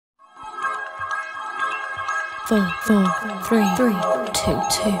4, 3, 2,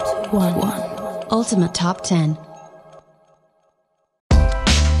 1. Ultimate Top 10.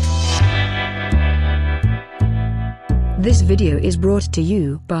 This video is brought to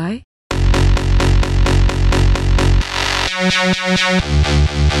you by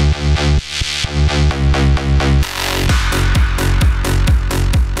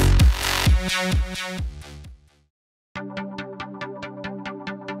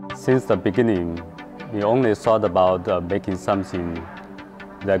Since the beginning, we only thought about making something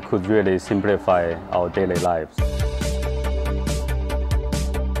that could really simplify our daily lives.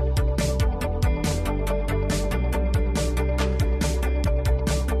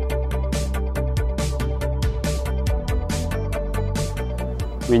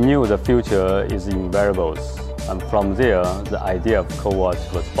 We knew the future is in wearables, and from there, the idea of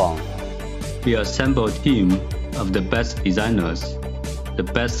CodeWatch was born. We assembled a team of the best designers, the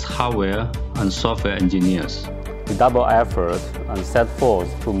best hardware and software engineers. We double effort and set forth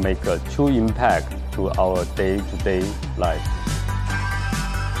to make a true impact to our day-to-day life.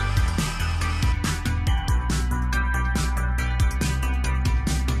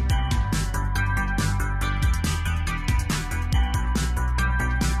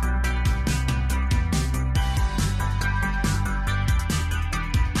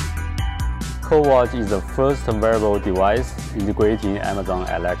 CodeWatch is the first wearable device integrating Amazon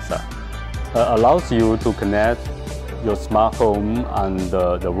Alexa. It allows you to connect your smart home and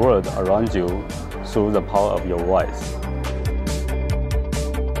the world around you through the power of your voice.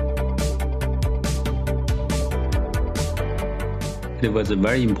 It was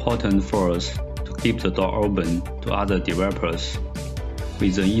very important for us to keep the door open to other developers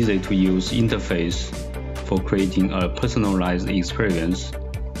with an easy-to-use interface for creating a personalized experience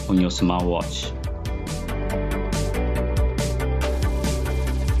on your smartwatch.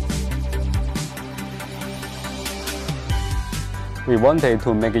 We wanted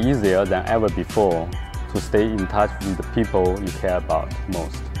to make it easier than ever before to stay in touch with the people you care about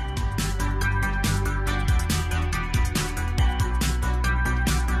most.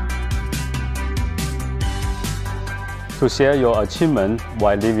 To share your achievement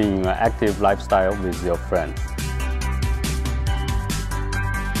while living an active lifestyle with your friends.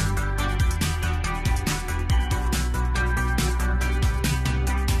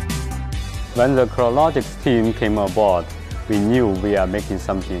 When the ChronoLogix team came aboard, we knew we are making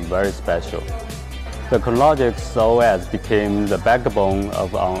something very special. The ChronoLogix OS became the backbone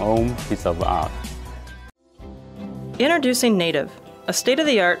of our own piece of art. Introducing Native, a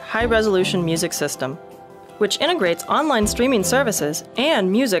state-of-the-art high-resolution music system, which integrates online streaming services and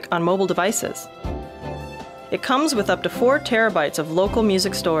music on mobile devices. It comes with up to 4 terabytes of local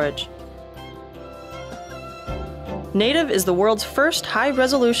music storage. Native is the world's first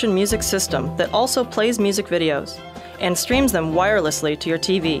high-resolution music system that also plays music videos and streams them wirelessly to your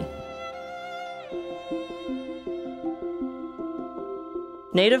TV.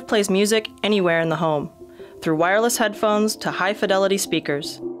 Native plays music anywhere in the home, through wireless headphones to high-fidelity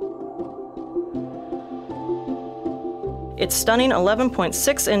speakers. Its stunning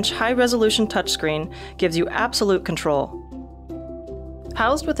 11.6-inch high-resolution touchscreen gives you absolute control.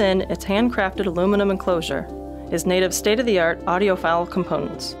 Housed within its handcrafted aluminum enclosure is Native's state-of-the-art audiophile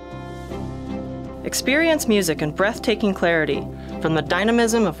components. Experience music in breathtaking clarity, from the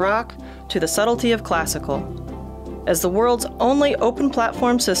dynamism of rock to the subtlety of classical. As the world's only open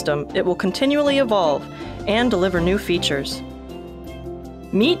platform system, it will continually evolve and deliver new features.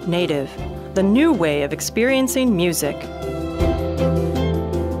 Meet Native, the new way of experiencing music.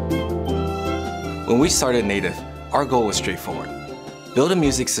 When we started Native, our goal was straightforward. Build a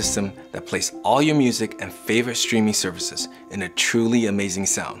music system that plays all your music and favorite streaming services in a truly amazing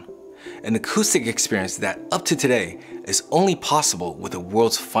sound. An acoustic experience that, up to today, is only possible with the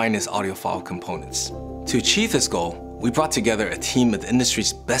world's finest audiophile components. To achieve this goal, we brought together a team of the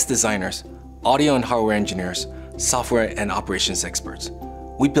industry's best designers, audio and hardware engineers, software and operations experts.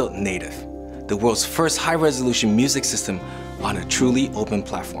 We built Native, the world's first high-resolution music system on a truly open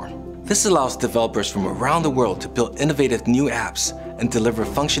platform. This allows developers from around the world to build innovative new apps and deliver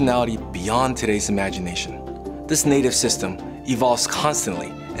functionality beyond today's imagination. This Native system evolves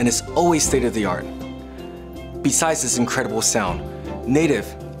constantly and is always state-of-the-art. Besides its incredible sound, Native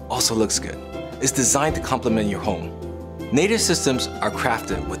also looks good. It's designed to complement your home. Native systems are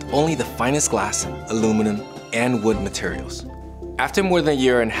crafted with only the finest glass, aluminum, and wood materials. After more than a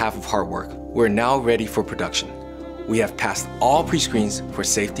year and a half of hard work, we're now ready for production. We have passed all pre-screens for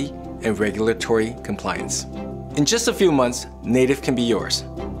safety and regulatory compliance. In just a few months, Native can be yours.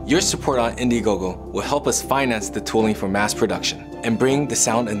 Your support on Indiegogo will help us finance the tooling for mass production and bring the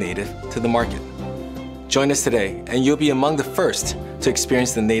sound of Native to the market. Join us today, and you'll be among the first to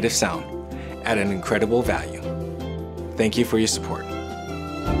experience the native sound at an incredible value. Thank you for your support.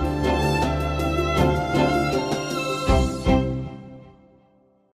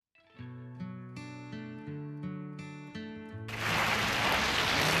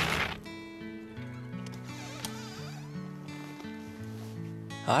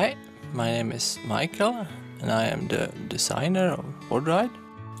 Hi, my name is Michael and I am the designer of PodRide.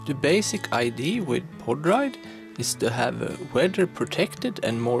 The basic idea with PodRide is to have a weather protected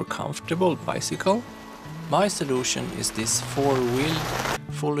and more comfortable bicycle. My solution is this four-wheeled,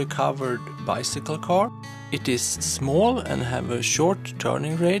 fully covered bicycle car. It is small and have a short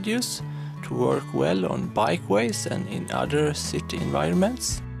turning radius to work well on bikeways and in other city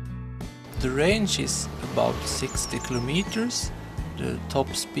environments. The range is about 60 kilometers. The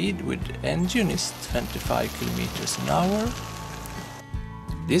top speed with engine is 25 kilometers an hour.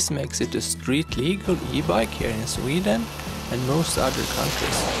 This makes it a street legal e-bike here in Sweden and most other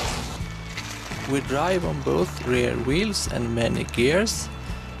countries. We drive on both rear wheels and many gears.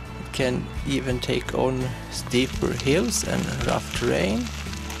 It can even take on steeper hills and rough terrain.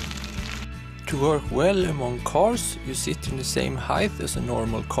 To work well among cars, you sit in the same height as a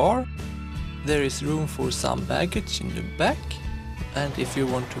normal car. There is room for some baggage in the back. And if you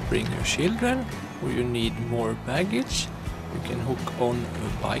want to bring your children or you need more baggage, you can hook on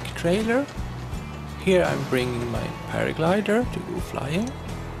a bike trailer. Here I'm bringing my paraglider to go flying.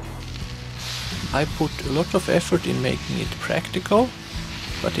 I put a lot of effort in making it practical,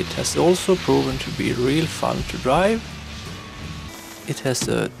 but it has also proven to be real fun to drive. It has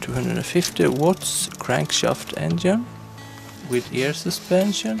a 250 watts crankshaft engine with air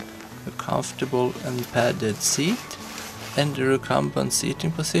suspension, a comfortable and padded seat, and the recumbent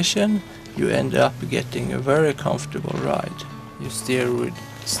seating position. You end up getting a very comfortable ride. You steer with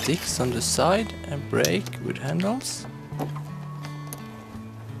sticks on the side and brake with handles.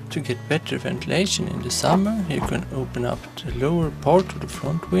 To get better ventilation in the summer, you can open up the lower part of the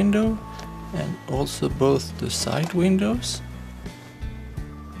front window and also both the side windows.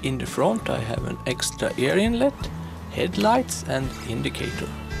 In the front I have an extra air inlet, headlights and indicator.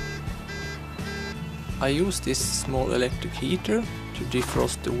 I use this small electric heater to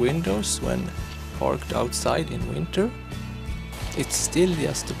defrost the windows when parked outside in winter. It's still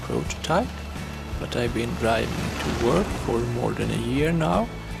just a prototype, but I've been driving it to work for more than a year now,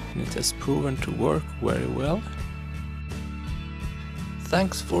 and it has proven to work very well.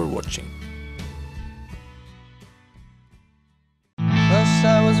 Thanks for watching. First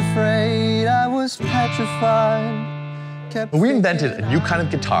I was afraid, I was petrified. We invented a new kind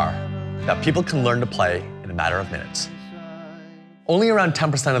of guitar that people can learn to play in a matter of minutes. Only around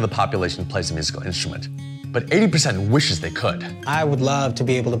 10% of the population plays a musical instrument, but 80% wishes they could. I would love to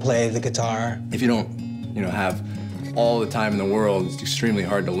be able to play the guitar. If you don't, have all the time in the world, it's extremely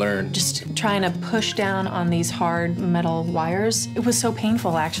hard to learn. Just trying to push down on these hard metal wires, it was so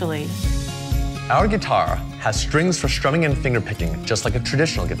painful actually. Our guitar has strings for strumming and finger picking, just like a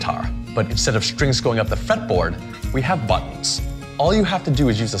traditional guitar. But instead of strings going up the fretboard, we have buttons. All you have to do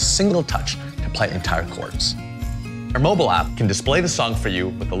is use a single touch to play entire chords. Our mobile app can display the song for you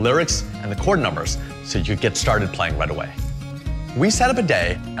with the lyrics and the chord numbers so you could get started playing right away. We set up a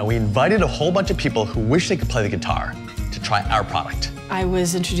day and we invited a whole bunch of people who wish they could play the guitar to try our product. I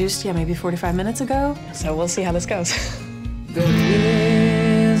was introduced, maybe 45 minutes ago, so we'll see how this goes. There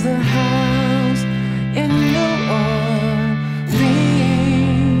is a house in New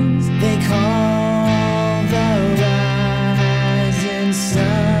Orleans they call the rising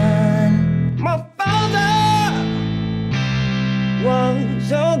sun. My father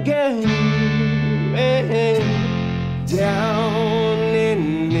was a gay man down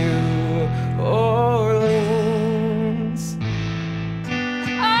in New Orleans.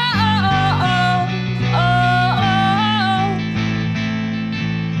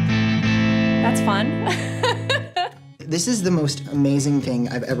 That's fun. This is the most amazing thing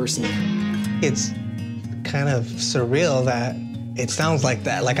I've ever seen. It's kind of surreal that it sounds like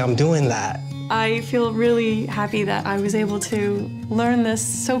that, like I'm doing that. I feel really happy that I was able to learn this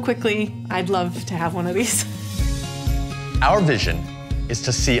so quickly. I'd love to have one of these. Our vision is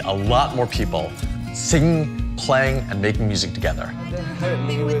to see a lot more people singing, playing, and making music together. Hurt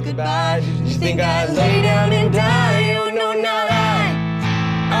me with goodbye. Did you think I'd lay down and die? Oh no, not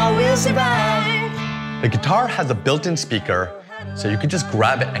I will survive. The guitar has a built-in speaker, so you can just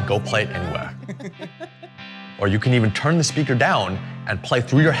grab it and go play it anywhere. Or you can even turn the speaker down and play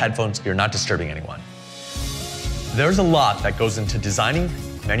through your headphones so you're not disturbing anyone. There's a lot that goes into designing,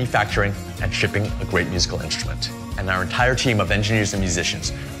 manufacturing, and shipping a great musical instrument. And our entire team of engineers and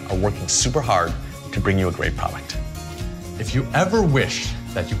musicians are working super hard to bring you a great product. If you ever wished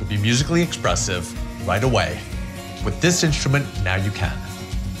that you could be musically expressive right away, with this instrument, now you can.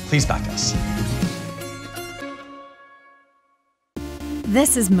 Please back us.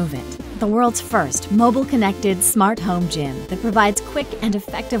 This is Move It, the world's first mobile-connected smart home gym that provides quick and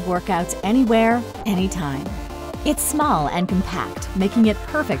effective workouts anywhere, anytime. It's small and compact, making it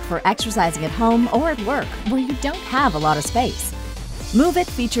perfect for exercising at home or at work where you don't have a lot of space. Move It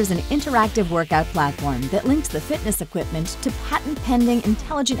features an interactive workout platform that links the fitness equipment to patent-pending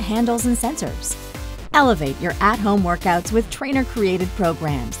intelligent handles and sensors. Elevate your at-home workouts with trainer-created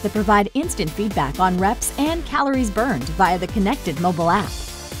programs that provide instant feedback on reps and calories burned via the connected mobile app.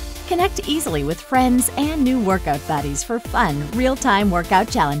 Connect easily with friends and new workout buddies for fun, real-time workout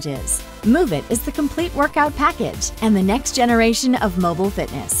challenges. Move It is the complete workout package and the next generation of mobile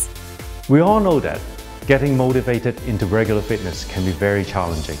fitness. We all know that getting motivated into regular fitness can be very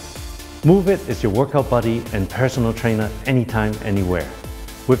challenging. Move It is your workout buddy and personal trainer anytime, anywhere.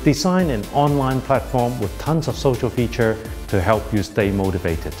 We've designed an online platform with tons of social features to help you stay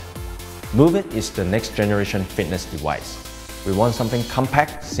motivated. Move It is the next generation fitness device. We want something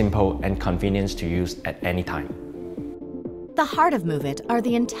compact, simple, and convenient to use at any time. The heart of Move It are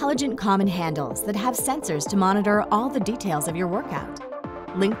the intelligent common handles that have sensors to monitor all the details of your workout.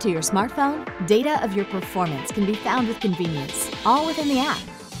 Linked to your smartphone, data of your performance can be found with convenience, all within the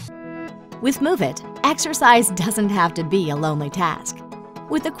app. With Move It, exercise doesn't have to be a lonely task.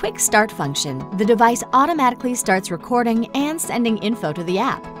 With the quick start function, the device automatically starts recording and sending info to the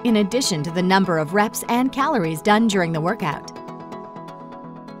app, in addition to the number of reps and calories done during the workout.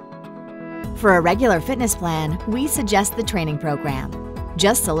 For a regular fitness plan, we suggest the training program.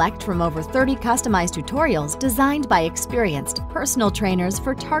 Just select from over 30 customized tutorials designed by experienced personal trainers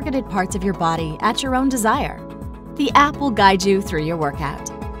for targeted parts of your body at your own desire. The app will guide you through your workout.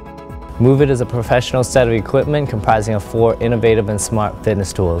 Move It is a professional set of equipment comprising of 4 innovative and smart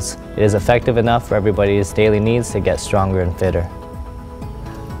fitness tools. It is effective enough for everybody's daily needs to get stronger and fitter.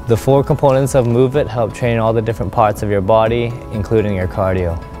 The 4 components of Move It help train all the different parts of your body, including your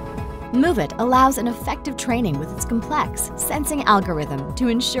cardio. Move It allows an effective training with its complex sensing algorithm to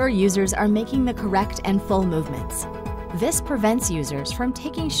ensure users are making the correct and full movements. This prevents users from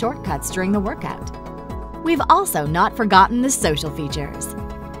taking shortcuts during the workout. We've also not forgotten the social features.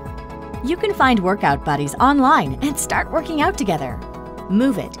 You can find workout buddies online and start working out together.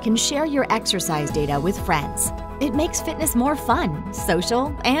 Move It can share your exercise data with friends. It makes fitness more fun,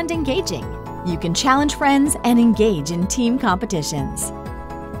 social, and engaging. You can challenge friends and engage in team competitions.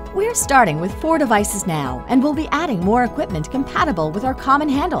 We're starting with 4 devices now, and we'll be adding more equipment compatible with our common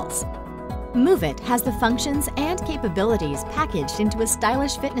handles. Move It has the functions and capabilities packaged into a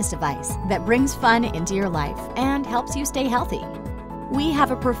stylish fitness device that brings fun into your life and helps you stay healthy. We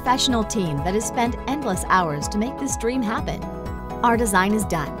have a professional team that has spent endless hours to make this dream happen. Our design is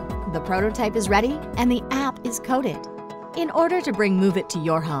done, the prototype is ready, and the app is coded. In order to bring Move It to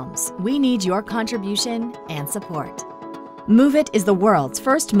your homes, we need your contribution and support. Move It is the world's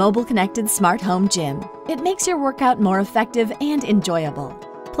first mobile-connected smart home gym. It makes your workout more effective and enjoyable.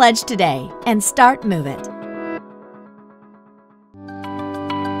 Pledge today and start Move It.